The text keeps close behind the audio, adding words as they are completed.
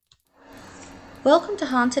Welcome to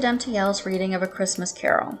Haunted MTL's reading of A Christmas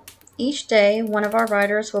Carol. Each day, one of our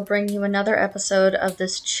writers will bring you another episode of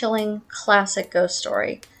this chilling classic ghost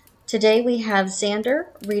story. Today we have Xander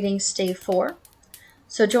reading Stave 4.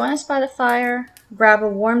 So join us by the fire, grab a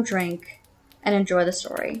warm drink, and enjoy the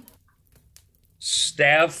story.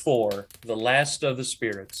 Stave 4, The Last of the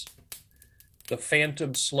Spirits. The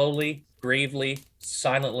phantom slowly, gravely,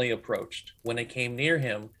 silently approached. When it came near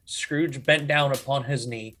him, Scrooge bent down upon his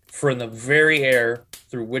knee, for in the very air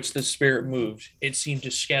through which the spirit moved, it seemed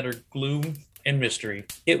to scatter gloom and mystery.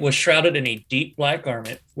 It was shrouded in a deep black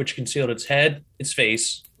garment, which concealed its head, its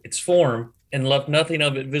face, its form, and left nothing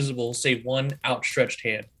of it visible save one outstretched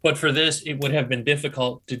hand. But for this, it would have been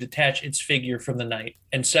difficult to detach its figure from the night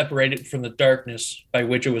and separate it from the darkness by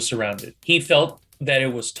which it was surrounded. He felt that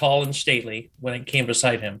it was tall and stately when it came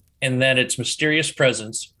beside him, and that its mysterious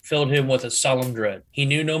presence filled him with a solemn dread. He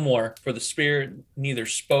knew no more, for the spirit neither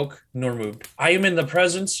spoke nor moved. "I am in the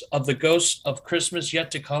presence of the ghosts of Christmas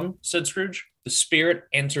yet to come," said Scrooge. The spirit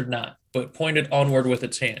answered not, but pointed onward with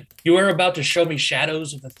its hand. "You are about to show me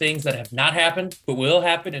shadows of the things that have not happened, but will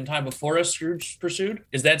happen in time before us," Scrooge pursued.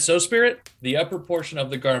 "Is that so, spirit?" The upper portion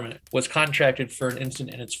of the garment was contracted for an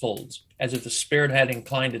instant in its folds, as if the spirit had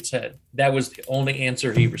inclined its head. That was the only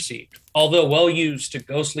answer he received. Although well used to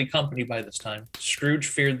ghostly company by this time, Scrooge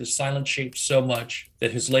feared the silent shape so much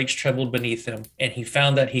that his legs trembled beneath him, and he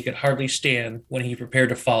found that he could hardly stand when he prepared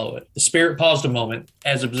to follow it. The spirit paused a moment,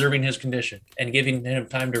 as observing his condition, and giving him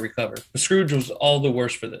time to recover. But Scrooge was all the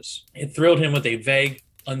worse for this. It thrilled him with a vague,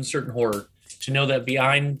 uncertain horror to know that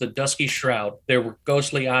behind the dusky shroud there were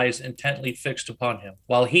ghostly eyes intently fixed upon him,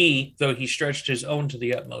 while he, though he stretched his own to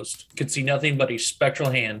the utmost, could see nothing but a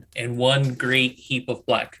spectral hand and one great heap of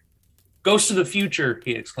black. "Ghost of the future,"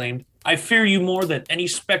 he exclaimed, "I fear you more than any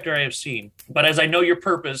specter I have seen. But as I know your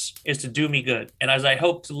purpose is to do me good, and as I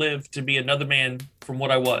hope to live to be another man from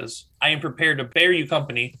what I was, I am prepared to bear you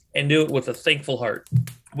company and do it with a thankful heart.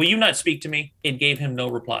 Will you not speak to me?" It gave him no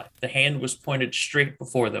reply. The hand was pointed straight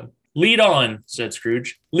before them. "Lead on," said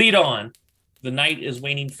Scrooge. "Lead on. The night is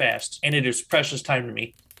waning fast, and it is precious time to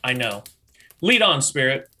me, I know. Lead on,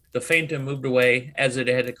 spirit." The phantom moved away as it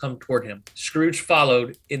had come toward him. Scrooge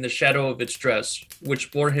followed in the shadow of its dress,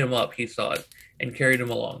 which bore him up, he thought, and carried him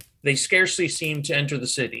along. They scarcely seemed to enter the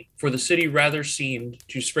city, for the city rather seemed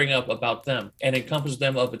to spring up about them and encompass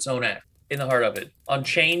them of its own act, in the heart of it. On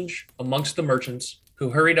 'change, amongst the merchants, who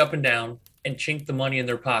hurried up and down, and chinked the money in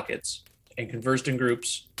their pockets, and conversed in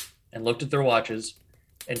groups, and looked at their watches,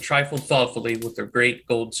 and trifled thoughtfully with their great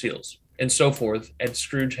gold seals, and so forth, and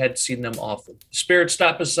Scrooge had seen them often. The spirit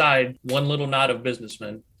stopped beside one little knot of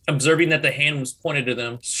businessmen. Observing that the hand was pointed to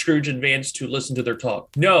them, Scrooge advanced to listen to their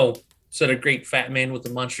talk. "No," said a great fat man with a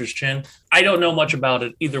monstrous chin. "I don't know much about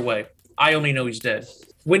it either way. I only know he's dead."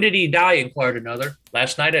 "When did he die?" inquired another.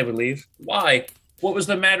 "Last night, I believe." "Why? What was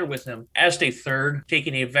the matter with him?" asked a third,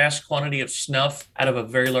 taking a vast quantity of snuff out of a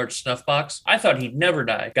very large snuff box. "I thought he'd never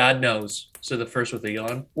die." "God knows," said the first with a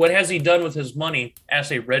yawn. "What has he done with his money?"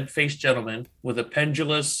 asked a red-faced gentleman with a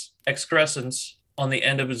pendulous excrescence on the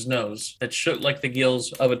end of his nose that shook like the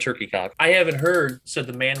gills of a turkey cock. "I haven't heard," said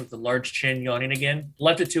the man with the large chin, yawning again.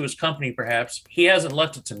 "Left it to his company, perhaps. He hasn't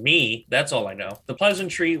left it to me, that's all I know." The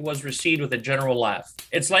pleasantry was received with a general laugh.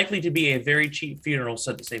 "It's likely to be a very cheap funeral,"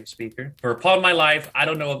 said the same speaker, "for upon my life, I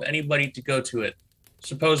don't know of anybody to go to it.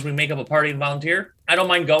 Suppose we make up a party and volunteer?" "I don't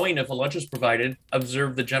mind going if a lunch is provided,"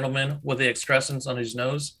 observed the gentleman with the excrescence on his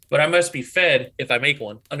nose. "But I must be fed if I make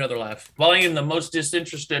one." Another laugh. "Well, I am the most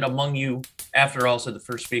disinterested among you, after all," said the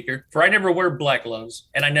first speaker, "for I never wear black gloves,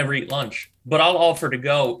 and I never eat lunch. But I'll offer to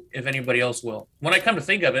go if anybody else will. When I come to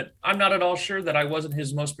think of it, I'm not at all sure that I wasn't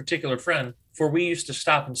his most particular friend, for we used to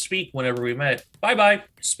stop and speak whenever we met. Bye-bye."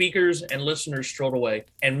 Speakers and listeners strolled away,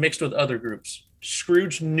 and mixed with other groups.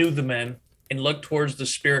 Scrooge knew the men, and looked towards the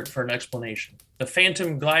spirit for an explanation. The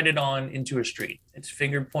phantom glided on into a street. Its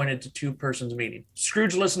finger pointed to two persons meeting.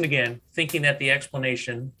 Scrooge listened again, thinking that the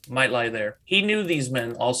explanation might lie there. He knew these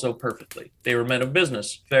men also perfectly. They were men of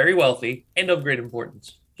business, very wealthy, and of great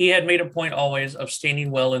importance. He had made a point always of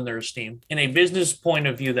standing well in their esteem. In a business point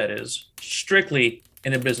of view, that is. Strictly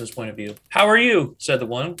in a business point of view. "How are you?" said the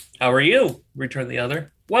one. "How are you?" returned the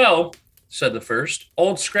other. "Well," said the first,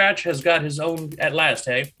 "Old Scratch has got his own at last,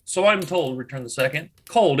 hey?" "So I'm told," returned the second.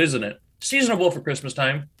 "Cold, isn't it?" "Seasonable for Christmas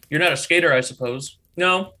time. You're not a skater, I suppose?"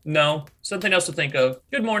 No. Something else to think of.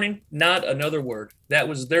 Good morning." Not another word. That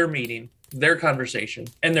was their meeting, their conversation,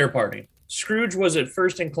 and their parting. Scrooge was at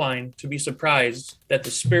first inclined to be surprised that the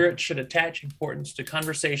spirit should attach importance to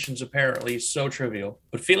conversations apparently so trivial,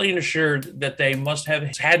 but feeling assured that they must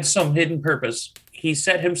have had some hidden purpose, he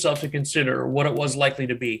set himself to consider what it was likely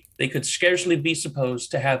to be. They could scarcely be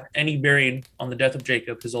supposed to have any bearing on the death of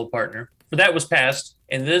Jacob, his old partner, for that was past,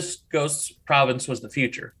 and this ghost's province was the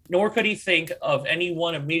future. Nor could he think of any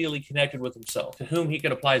one immediately connected with himself, to whom he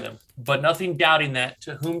could apply them, but nothing doubting that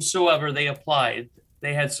to whomsoever they applied,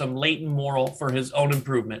 they had some latent moral for his own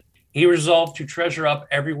improvement. He resolved to treasure up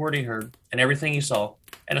every word he heard and everything he saw,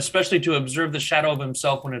 and especially to observe the shadow of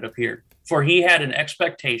himself when it appeared. For he had an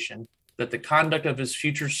expectation that the conduct of his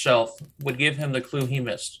future self would give him the clue he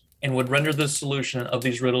missed, and would render the solution of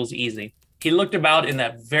these riddles easy. He looked about in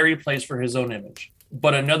that very place for his own image,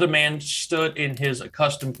 but another man stood in his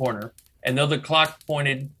accustomed corner, and though the clock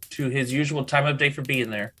pointed to his usual time of day for being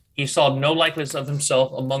there, he saw no likeness of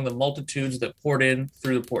himself among the multitudes that poured in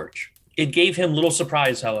through the porch. It gave him little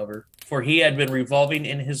surprise, however, for he had been revolving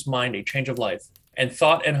in his mind a change of life, and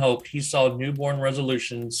thought and hoped he saw newborn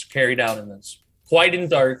resolutions carried out in this. Quite in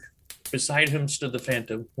dark, beside him stood the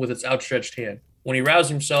phantom with its outstretched hand. When he roused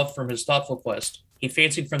himself from his thoughtful quest, he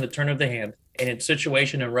fancied from the turn of the hand, and its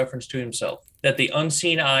situation in reference to himself, that the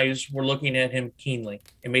unseen eyes were looking at him keenly.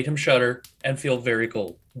 It made him shudder and feel very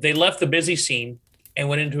cold. They left the busy scene and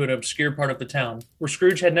went into an obscure part of the town where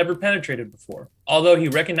Scrooge had never penetrated before, although he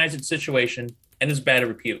recognized its situation and its bad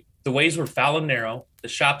repute. The ways were foul and narrow, the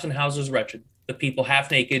shops and houses wretched, the people half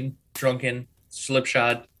naked, drunken,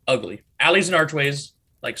 slipshod, ugly. Alleys and archways,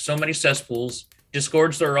 like so many cesspools,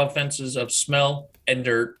 disgorged their offenses of smell and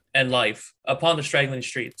dirt and life upon the straggling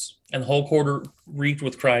streets, and the whole quarter reeked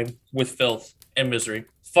with crime, with filth, and misery.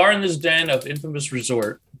 Far in this den of infamous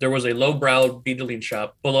resort, there was a low-browed beetling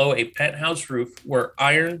shop below a penthouse roof where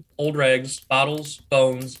iron, old rags, bottles,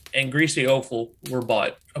 bones, and greasy offal were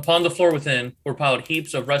bought. Upon the floor within were piled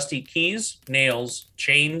heaps of rusty keys, nails,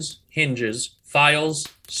 chains, hinges, files,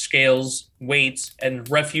 scales, weights, and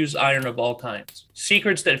refuse iron of all kinds.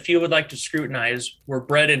 Secrets that few would like to scrutinize were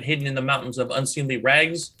bred and hidden in the mountains of unseemly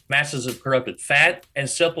rags, masses of corrupted fat, and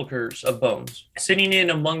sepulchres of bones. Sitting in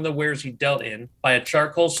among the wares he dealt in, by a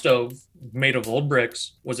charcoal stove made of old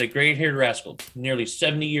bricks, was a gray-haired rascal, nearly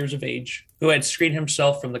 70 years of age, who had screened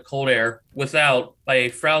himself from the cold air without by a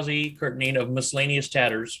frowsy curtaining of miscellaneous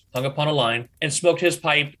tatters hung upon a line, and smoked his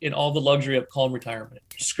pipe in all the luxury of calm retirement.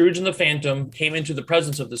 Scrooge and the Phantom came into the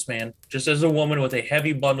presence of this man, just as a woman with a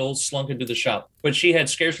heavy bundle slunk into the shop. But she had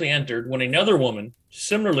scarcely entered when another woman,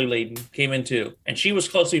 similarly laden, came in too, and she was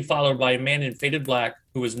closely followed by a man in faded black,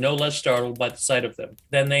 who was no less startled by the sight of them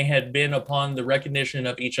than they had been upon the recognition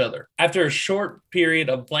of each other. After a short period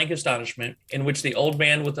of blank astonishment, in which the old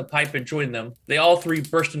man with the pipe had joined them, they all three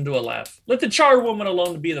burst into a laugh. "Let the charwoman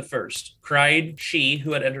alone to be the first," cried she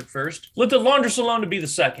who had entered first. "Let the laundress alone to be the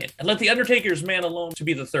second, and let the undertaker's man alone to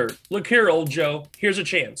be the third. Look here, old Joe, here's a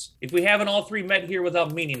chance. If we haven't all three met here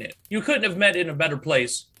without meaning it, you couldn't have met in a better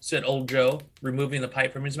place," said old Joe, removing the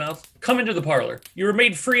pipe from his mouth. "Come into the parlor. You were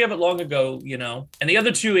made free of it long ago, you know, and the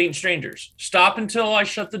other two ain't strangers. Stop until I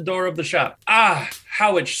shut the door of the shop. Ah,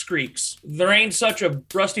 how it squeaks. There ain't such a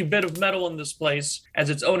rusty bit of metal in this place as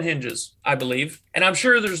its own hinges, I believe, and I'm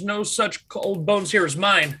sure there's no such old bones here as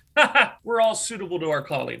mine. Ha ha! We're all suitable to our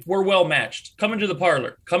calling. We're well matched. Come into the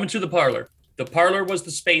parlor. Come into the parlor." The parlor was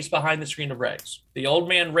the space behind the screen of rags. The old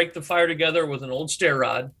man raked the fire together with an old stair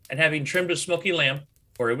rod, and having trimmed a smoky lamp,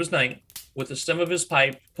 for it was night, with the stem of his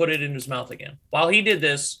pipe, put it in his mouth again. While he did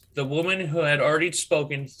this, the woman who had already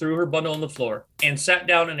spoken threw her bundle on the floor and sat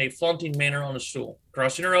down in a flaunting manner on a stool,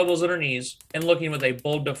 crossing her elbows on her knees and looking with a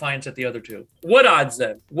bold defiance at the other two. "What odds,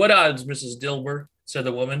 then? What odds, Mrs. Dilber?" said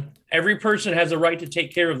the woman. "Every person has a right to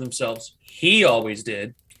take care of themselves. He always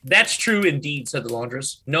did." "That's true indeed," said the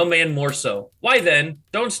laundress. "No man more so." "Why then,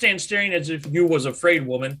 don't stand staring as if you was afraid,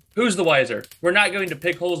 woman. Who's the wiser? We're not going to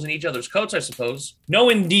pick holes in each other's coats, I suppose." "No,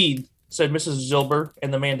 indeed," said Mrs. Dilber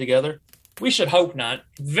and the man together. "We should hope not."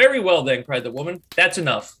 "Very well, then," cried the woman. "That's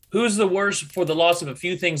enough. Who's the worse for the loss of a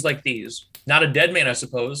few things like these? Not a dead man, I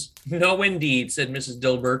suppose." "No, indeed," said Mrs.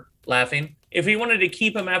 Dilber, laughing. "If he wanted to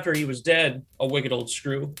keep him after he was dead, a wicked old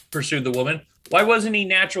screw," pursued the woman, "why wasn't he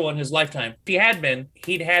natural in his lifetime? If he had been,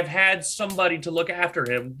 he'd have had somebody to look after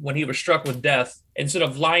him when he was struck with death, instead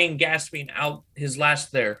of lying gasping out his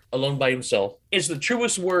last there, alone by himself." "It's the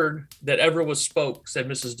truest word that ever was spoke," said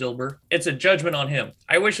Mrs. Dilber. "It's a judgment on him."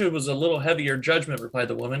 "I wish it was a little heavier judgment," replied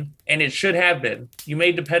the woman, "and it should have been. You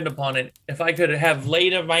may depend upon it, if I could have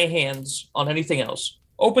laid my hands on anything else.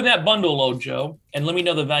 Open that bundle, old Joe, and let me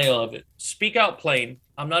know the value of it. Speak out plain.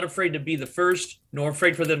 I'm not afraid to be the first, nor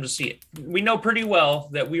afraid for them to see it. We know pretty well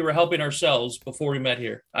that we were helping ourselves before we met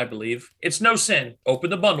here, I believe. It's no sin. Open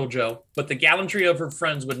the bundle, Joe. But the gallantry of her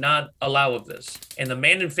friends would not allow of this. And the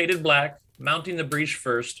man in faded black, mounting the breach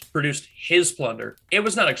first, produced his plunder. It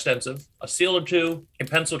was not extensive. A seal or two, a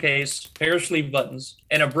pencil case, pair of sleeve buttons,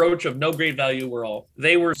 and a brooch of no great value were all.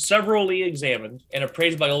 They were severally examined and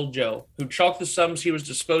appraised by old Joe, who chalked the sums he was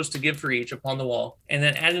disposed to give for each upon the wall, and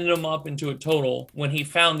then added them up into a total when he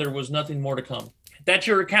found there was nothing more to come. That's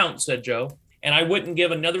your account, said Joe, and I wouldn't give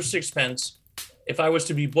another sixpence if I was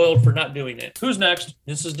to be boiled for not doing it. Who's next?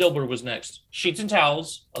 Mrs. Dilber was next. Sheets and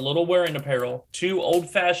towels, a little wearing apparel, 2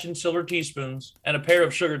 old-fashioned silver teaspoons, and a pair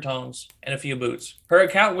of sugar tongs, and a few boots. Her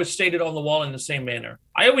account was stated on the wall in the same manner.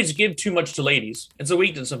 I always give too much to ladies. It's a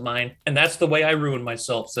weakness of mine, and that's the way I ruin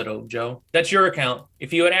myself, said old Joe. That's your account.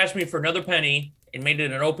 If you had asked me for another penny and made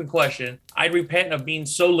it an open question, I'd repent of being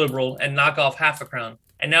so liberal and knock off half a crown.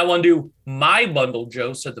 And now undo my bundle,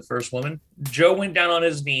 Joe, said the first woman. Joe went down on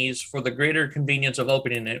his knees for the greater convenience of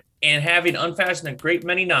opening it, and having unfastened a great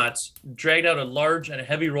many knots, dragged out a large and a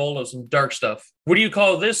heavy roll of some dark stuff. What do you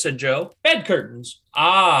call this, said Joe. Bed curtains.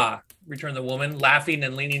 Ah, returned the woman, laughing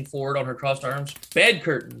and leaning forward on her crossed arms. Bed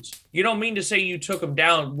curtains. You don't mean to say you took them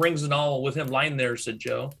down, rings and all, with him lying there, said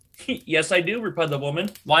Joe. Yes, I do, replied the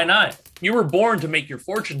woman. Why not? You were born to make your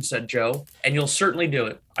fortune, said Joe, and you'll certainly do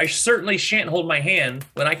it. I certainly shan't hold my hand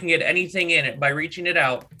when I can get anything in it by reaching it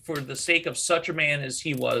out for the sake of such a man as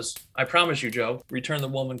he was. I promise you, Joe, returned the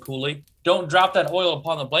woman coolly. Don't drop that oil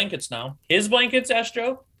upon the blankets now. His blankets? Asked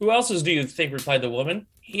Joe. Who else's do you think? Replied the woman.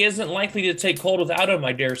 He isn't likely to take cold without him,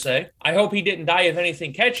 I dare say. I hope he didn't die of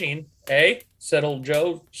anything catching, eh? Said old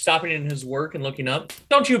Joe, stopping in his work and looking up.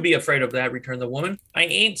 Don't you be afraid of that, returned the woman. I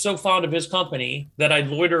ain't so fond of his company that I'd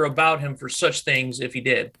loiter about him for such things if he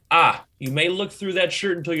did. Ah, you may look through that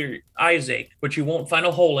shirt until your eyes ache, but you won't find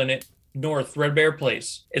a hole in it, nor a threadbare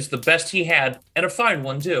place. It's the best he had, and a fine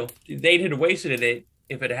one, too. They'd have wasted it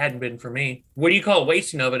if it hadn't been for me. What do you call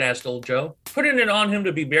wasting of it? Asked old Joe. Putting it on him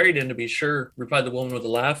to be buried in, to be sure, replied the woman with a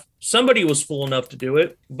laugh. Somebody was fool enough to do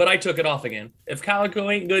it, but I took it off again. If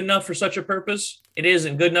calico ain't good enough for such a purpose, it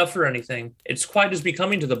isn't good enough for anything. It's quite as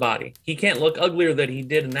becoming to the body. He can't look uglier than he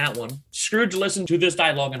did in that one. Scrooge listened to this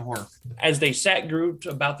dialogue in horror. As they sat grouped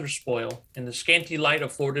about their spoil, in the scanty light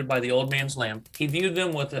afforded by the old man's lamp, he viewed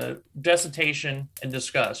them with a desiccation and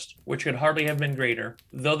disgust, which could hardly have been greater,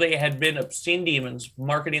 though they had been obscene demons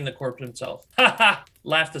marketing the corpse himself. Ha ha!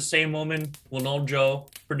 Laughed the same woman when old Joe,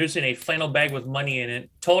 producing a flannel bag with money in it,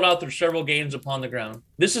 told out their several games upon the ground.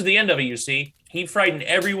 This is the end of it, you see. He frightened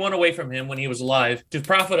everyone away from him when he was alive, to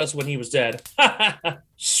profit us when he was dead. Ha ha ha!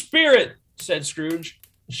 Spirit, said Scrooge,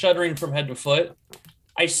 shuddering from head to foot.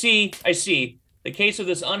 I see. The case of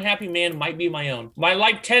this unhappy man might be my own. My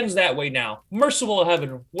life tends that way now. Merciful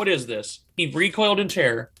heaven, what is this? He recoiled in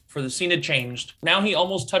terror, for the scene had changed. Now he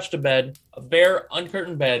almost touched a bed, a bare,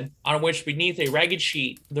 uncurtained bed, on which beneath a ragged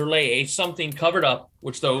sheet there lay a something covered up,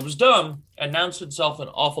 which, though it was dumb, announced itself in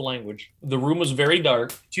awful language. The room was very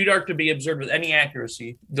dark, too dark to be observed with any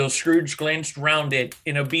accuracy, though Scrooge glanced round it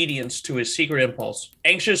in obedience to his secret impulse,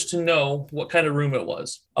 anxious to know what kind of room it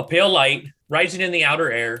was. A pale light, rising in the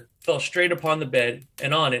outer air, fell straight upon the bed,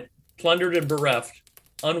 and on it, plundered and bereft,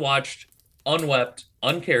 unwatched, unwept,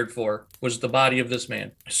 uncared for, was the body of this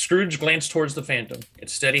man. Scrooge glanced towards the phantom.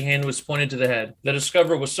 Its steady hand was pointed to the head. The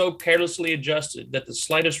discoverer was so carelessly adjusted that the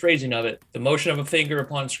slightest raising of it, the motion of a finger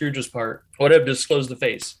upon Scrooge's part, would have disclosed the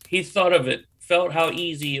face. He thought of it, felt how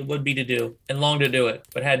easy it would be to do, and longed to do it,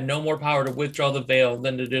 but had no more power to withdraw the veil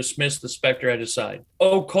than to dismiss the spectre at his side.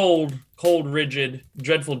 O cold, cold, rigid,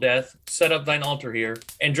 dreadful death, set up thine altar here,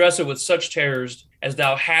 and dress it with such terrors as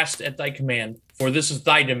thou hast at thy command, for this is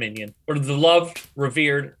thy dominion. For the loved,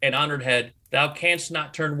 revered, and honored head, thou canst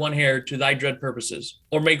not turn one hair to thy dread purposes,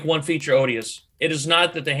 or make one feature odious. It is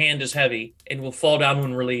not that the hand is heavy, and will fall down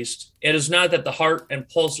when released. It is not that the heart and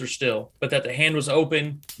pulse are still, but that the hand was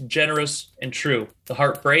open, generous, and true, the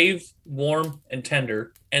heart brave, warm, and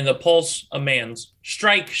tender, and the pulse a man's.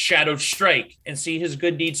 Strike, shadow, strike, and see his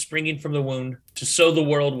good deeds springing from the wound, to sow the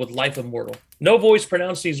world with life immortal. No voice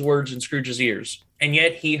pronounced these words in Scrooge's ears, and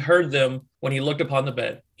yet he heard them when he looked upon the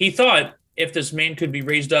bed. He thought, if this man could be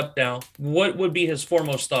raised up now, what would be his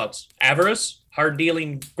foremost thoughts? Avarice?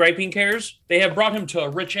 Hard-dealing, griping cares? They have brought him to a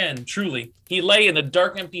rich end, truly. He lay in a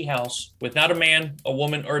dark, empty house, with not a man, a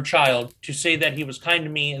woman, or a child, to say that he was kind to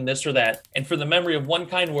me and this or that, and for the memory of one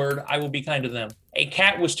kind word, I will be kind to them. A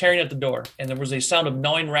cat was tearing at the door, and there was a sound of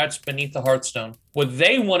gnawing rats beneath the hearthstone. What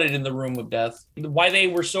they wanted in the room of death, why they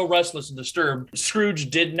wwere so restless and disturbed, Scrooge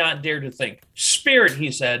did not dare to think. Spirit,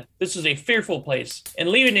 he said, this is a fearful place, and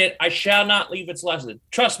leaving it, I shall not leave its lesson.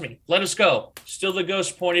 Trust me, let us go. Still the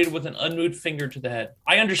ghost pointed with an unmoved finger to the head.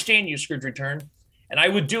 I understand you, Scrooge returned, and I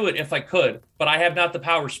would do it if I could, but I have not the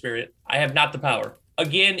power, Spirit. I have not the power.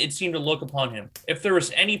 Again, it seemed to look upon him. If there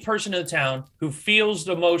was any person in the town who feels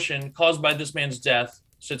the emotion caused by this man's death,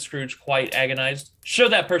 said Scrooge, quite agonized, show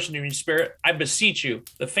that person to me, Spirit. I beseech you.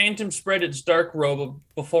 The phantom spread its dark robe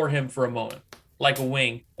before him for a moment, like a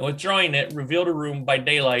wing, and withdrawing it, revealed a room by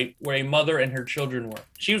daylight where a mother and her children were.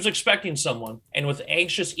 She was expecting someone, and with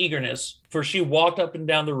anxious eagerness, for she walked up and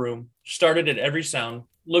down the room, started at every sound,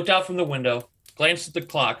 looked out from the window, glanced at the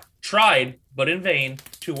clock, tried, but in vain,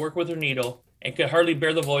 to work with her needle, and could hardly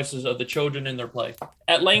bear the voices of the children in their play.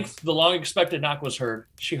 At length, the long-expected knock was heard.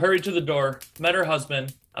 She hurried to the door, met her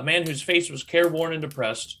husband, a man whose face was careworn and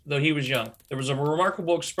depressed, though he was young. There was a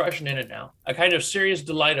remarkable expression in it now, a kind of serious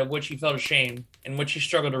delight of which he felt ashamed, and which he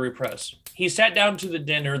struggled to repress. He sat down to the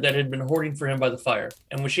dinner that had been hoarding for him by the fire,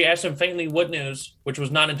 and when she asked him faintly what news, which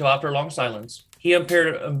was not until after a long silence, he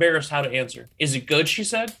embarrassed how to answer. Is it good, she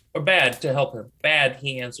said, or bad, to help him? Bad,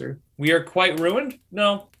 he answered. We are quite ruined?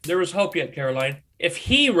 No, there is hope yet, Caroline. If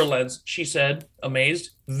he relents, she said,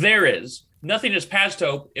 amazed, there is. Nothing is past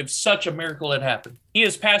hope if such a miracle had happened. He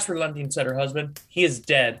is past relenting, said her husband. He is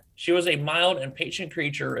dead. She was a mild and patient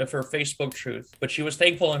creature if her face spoke truth, but she was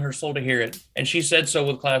thankful in her soul to hear it, and she said so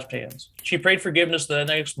with clasped hands. She prayed forgiveness the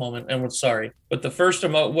next moment and was sorry, but the first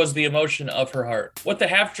was the emotion of her heart. What the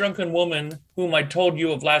half-drunken woman whom I told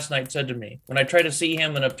you of last night said to me, when I tried to see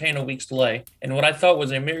him and obtain a week's delay, and what I thought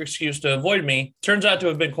was a mere excuse to avoid me, turns out to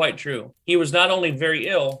have been quite true. He was not only very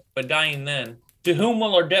ill, but dying then. To whom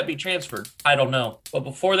will our debt be transferred? I don't know. But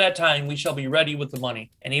before that time, we shall be ready with the money.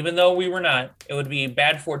 And even though we were not, it would be a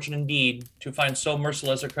bad fortune indeed to find so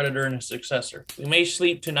merciless a creditor and his successor. We may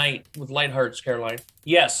sleep tonight with light hearts, Caroline.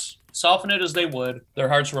 Yes. Soften it as they would, their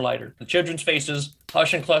hearts were lighter. The children's faces,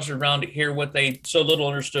 hushed and clustered round to hear what they so little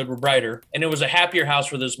understood, were brighter, and it was a happier house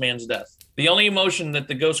for this man's death. The only emotion that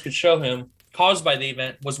the ghost could show him, caused by the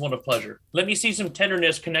event, was one of pleasure. Let me see some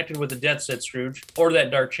tenderness connected with the death, said Scrooge, or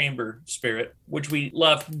that dark chamber, Spirit, which we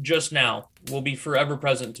left just now, will be forever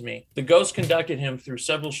present to me. The ghost conducted him through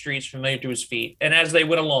several streets familiar to his feet, and as they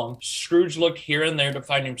went along, Scrooge looked here and there to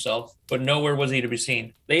find himself, but nowhere was he to be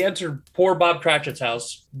seen. They entered poor Bob Cratchit's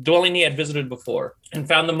house, dwelling he had visited before, and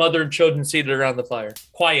found the mother and children seated around the fire.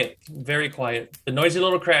 Quiet, very quiet. The noisy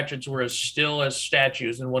little Cratchits were as still as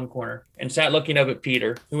statues in one corner, and sat looking up at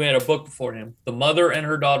Peter, who had a book before him. The mother and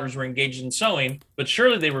her daughters were engaged in sewing, but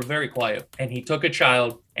surely they were very quiet. And he took a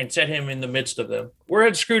child and set him in the midst of them. Where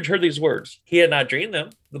had Scrooge heard these words? He had not dreamed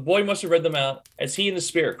them. The boy must have read them out as he and the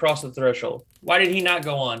spirit crossed the threshold. Why did he not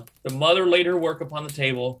go on? The mother laid her work upon the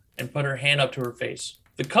table and put her hand up to her face.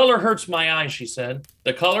 The color hurts my eyes, she said.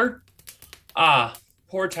 The color? Ah,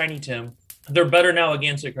 poor Tiny Tim. They're better now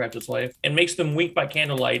again, said Cratchit's wife. It makes them weak by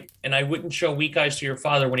candlelight, and I wouldn't show weak eyes to your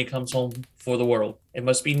father when he comes home for the world. It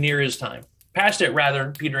must be near his time. Past it,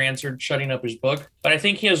 rather, Peter answered, shutting up his book. But I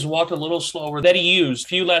think he has walked a little slower than he used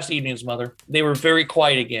few last evenings, mother. They were very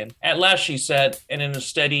quiet again. At last, she said, and in a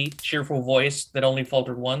steady, cheerful voice that only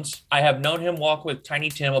faltered once, I have known him walk with Tiny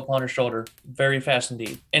Tim upon her shoulder. Very fast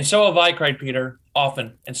indeed. And so have I, cried Peter.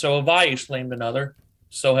 Often. And so have I, exclaimed another.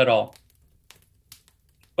 So had all.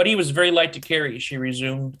 But he was very light to carry, she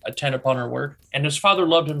resumed, attent upon her work. And his father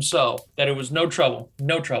loved him so, that it was no trouble,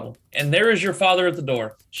 no trouble. And there is your father at the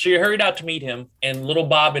door. She hurried out to meet him, and little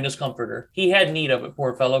Bob and his comforter, he had need of it,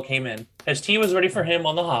 poor fellow, came in. As tea was ready for him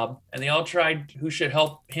on the hob, and they all tried who should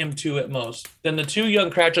help him to at most. Then the two young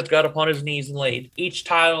Cratchits got upon his knees and laid, each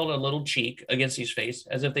tiled a little cheek against his face,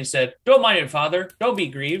 as if they said, Don't mind it, father, don't be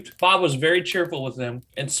grieved. Bob was very cheerful with them,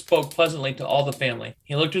 and spoke pleasantly to all the family.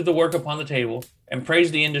 He looked at the work upon the table, and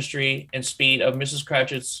praised the industry and speed of Mrs.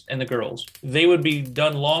 Cratchit's and the girls. They would be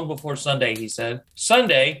done long before Sunday, he said.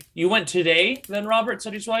 Sunday? You went today, then, Robert,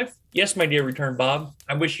 said his wife. Yes, my dear, returned Bob.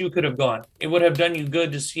 I wish you could have gone. It would have done you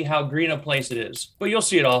good to see how green a place it is. But you'll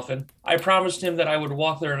see it often. I promised him that I would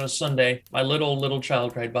walk there on a Sunday. My little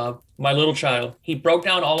child, cried Bob. My little child. He broke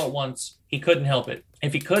down all at once. He couldn't help it.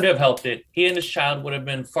 If he could have helped it, he and his child would have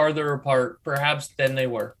been farther apart, perhaps, than they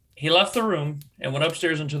were. He left the room and went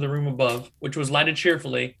upstairs into the room above, which was lighted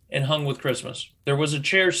cheerfully and hung with Christmas. There was a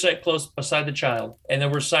chair set close beside the child, and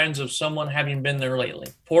there were signs of someone having been there lately.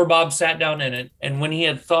 Poor Bob sat down in it, and when he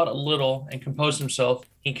had thought a little and composed himself,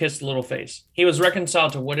 he kissed the little face. He was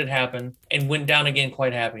reconciled to what had happened and went down again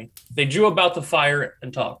quite happy. They drew about the fire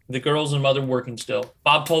and talked, the girls and mother working still.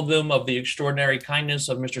 Bob told them of the extraordinary kindness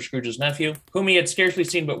of Mr. Scrooge's nephew, whom he had scarcely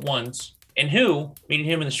seen but once, and who, meeting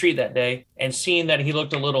him in the street that day, and seeing that he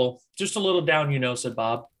looked just a little down, said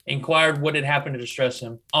Bob, inquired what had happened to distress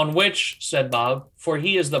him. On which, said Bob, for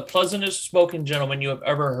he is the pleasantest spoken gentleman you have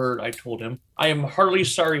ever heard, I told him. I am heartily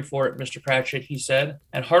sorry for it, Mr. Cratchit, he said,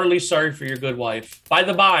 and heartily sorry for your good wife. By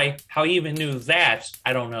the by, how he even knew that,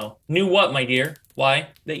 I don't know. Knew what, my dear? Why,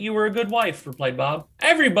 that you were a good wife, replied Bob.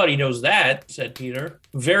 Everybody knows that, said Peter.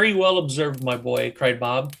 Very well observed, my boy, cried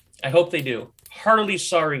Bob. I hope they do. Heartily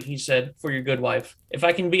sorry, he said, for your good wife. If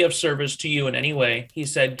I can be of service to you in any way, he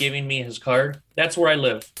said, giving me his card, that's where I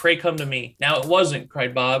live. Pray come to me. Now it wasn't,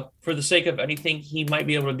 cried Bob, for the sake of anything he might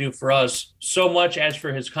be able to do for us, so much as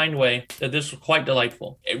for his kind way, that this was quite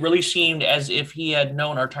delightful. It really seemed as if he had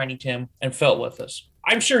known our Tiny Tim and felt with us.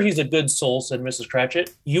 I'm sure he's a good soul, said Mrs.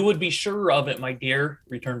 Cratchit. You would be sure of it, my dear,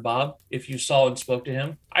 returned Bob, if you saw and spoke to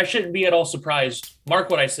him. I shouldn't be at all surprised. Mark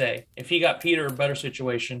what I say, if he got Peter a better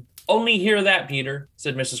situation. Only hear that, Peter,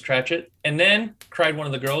 said Mrs. Cratchit. And then, cried one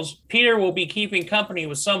of the girls, Peter will be keeping company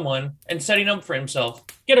with someone and setting up for himself.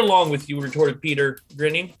 Get along with you, retorted Peter,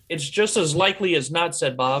 grinning. It's just as likely as not,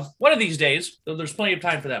 said Bob. One of these days, though there's plenty of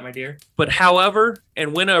time for that, my dear. But however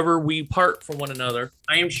and whenever we part from one another,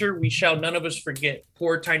 I am sure we shall none of us forget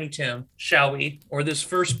poor Tiny Tim, shall we, or this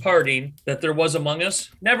first parting that there was among us?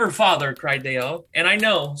 Never, father, cried they all. And I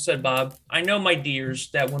know, said Bob, I know, my dears,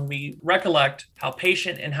 that when we recollect how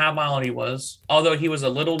patient and how mild he was, although he was a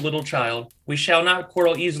little child, we shall not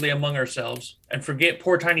quarrel easily among ourselves and forget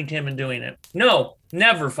poor Tiny Tim in doing it. No,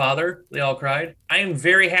 never, father, they all cried. I am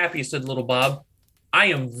very happy, said little Bob. I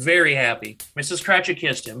am very happy. Mrs. Cratchit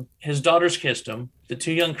kissed him. His daughters kissed him. The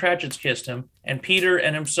two young Cratchits kissed him. And Peter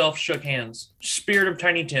and himself shook hands. Spirit of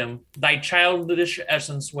Tiny Tim, thy childish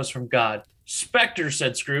essence was from God. Spectre,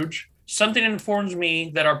 said Scrooge. Something informs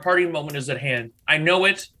me that our parting moment is at hand. I know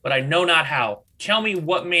it, but I know not how. Tell me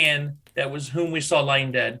what man that was whom we saw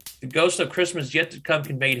lying dead. The ghost of Christmas yet to come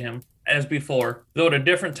conveyed him, as before, though at a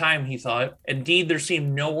different time, he thought. Indeed, there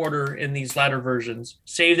seemed no order in these latter versions,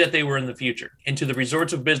 save that they were in the future, into the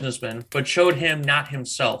resorts of businessmen, but showed him not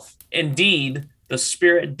himself. Indeed, the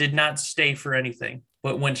spirit did not stay for anything,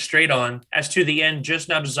 but went straight on, as to the end just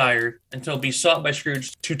now desired, until besought by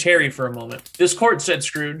Scrooge to tarry for a moment. This court, said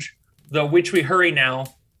Scrooge, though which we hurry now,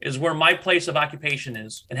 is where my place of occupation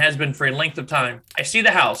is, and has been for a length of time. I see the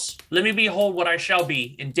house. Let me behold what I shall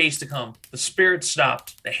be in days to come. The spirit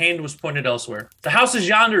stopped. The hand was pointed elsewhere. The house is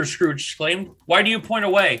yonder, Scrooge exclaimed. Why do you point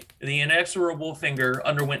away? The inexorable finger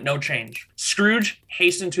underwent no change. Scrooge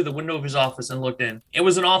hastened to the window of his office and looked in. It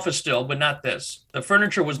was an office still, but not this. The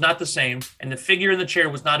furniture was not the same, and the figure in the chair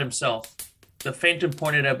was not himself. The phantom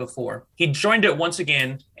pointed at before. He joined it once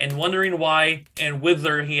again, and wondering why and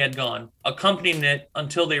whither he had gone, accompanying it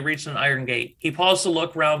until they reached an iron gate. He paused to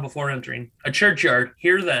look round before entering. A churchyard.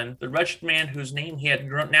 Here, then, the wretched man whose name he had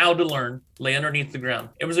now to learn lay underneath the ground.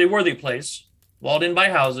 It was a worthy place, walled in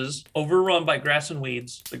by houses, overrun by grass and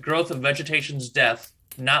weeds, the growth of vegetation's death,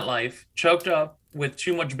 not life, choked up with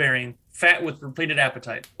too much bearing, fat with repleted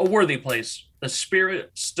appetite. A worthy place. The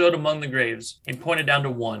spirit stood among the graves and pointed down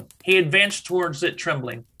to one. He advanced towards it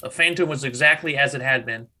trembling. The phantom was exactly as it had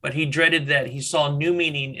been, but he dreaded that he saw new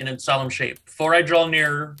meaning in its solemn shape. Before I draw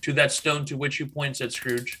nearer to that stone to which you point, said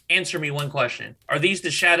Scrooge, answer me one question. Are these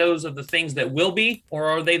the shadows of the things that will be, or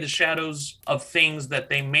are they the shadows of things that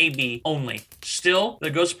they may be only? Still, the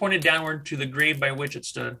ghost pointed downward to the grave by which it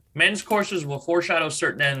stood. Men's courses will foreshadow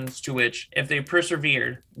certain ends to which, if they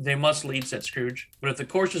persevered, they must lead, said Scrooge. But if the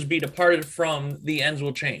courses be departed from, the ends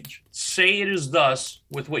will change. Say it is thus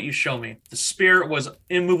with what you show me. The spirit was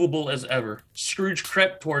immovable as ever. Scrooge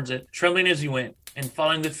crept towards it, trembling as he went, and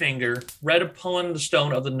following the finger, read upon the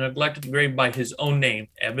stone of the neglected grave by his own name,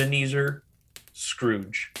 Ebenezer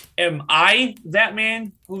Scrooge. Am I that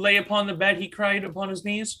man who lay upon the bed? He cried upon his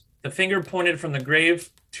knees. The finger pointed from the grave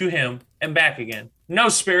to him and back again. No,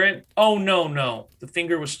 spirit. Oh, no, no. The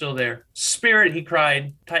finger was still there. Spirit, he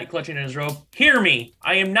cried, tight clutching in his robe. Hear me.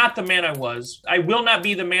 I am not the man I was. I will not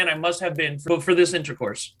be the man I must have been for this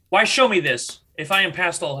intercourse. Why show me this, if I am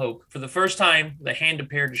past all hope? For the first time, the hand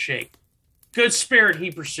appeared to shake. Good spirit, he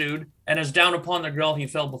pursued, and as down upon the girl he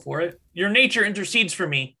fell before it. Your nature intercedes for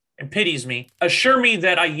me and pities me. Assure me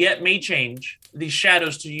that I yet may change these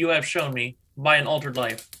shadows to you have shown me, by an altered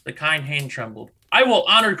life. The kind hand trembled. I will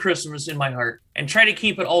honor Christmas in my heart and try to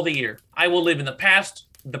keep it all the year. I will live in the past,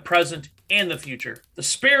 the present, and the future. The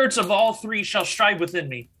spirits of all three shall strive within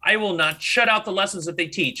me. I will not shut out the lessons that they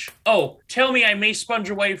teach. Oh, tell me I may sponge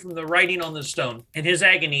away from the writing on the stone. In his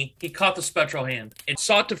agony, he caught the spectral hand. It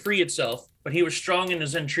sought to free itself, but he was strong in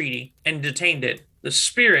his entreaty and detained it. The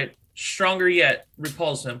spirit, stronger yet,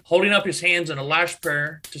 repulsed him. Holding up his hands in a last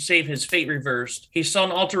prayer to save his fate reversed, he saw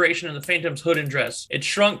an alteration in the phantom's hood and dress. It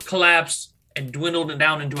shrunk, collapsed, and dwindled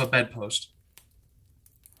down into a bedpost.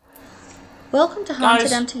 Welcome to Haunted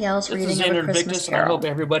Guys, MTL's this reading is of Xander A Christmas Invictus, and I Carol. hope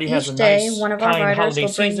everybody has Each a day, nice, one of our kind writers holiday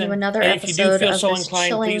will bring season. you another And if you do episode feel of so this inclined,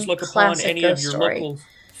 chilling please look upon classic any of ghost your story. local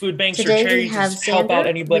food banks or Today we charities have to help out Xander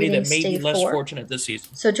anybody that reading may be Stave less 4. fortunate this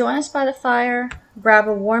season. So join us by the fire, grab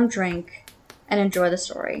a warm drink, and enjoy the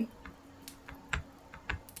story.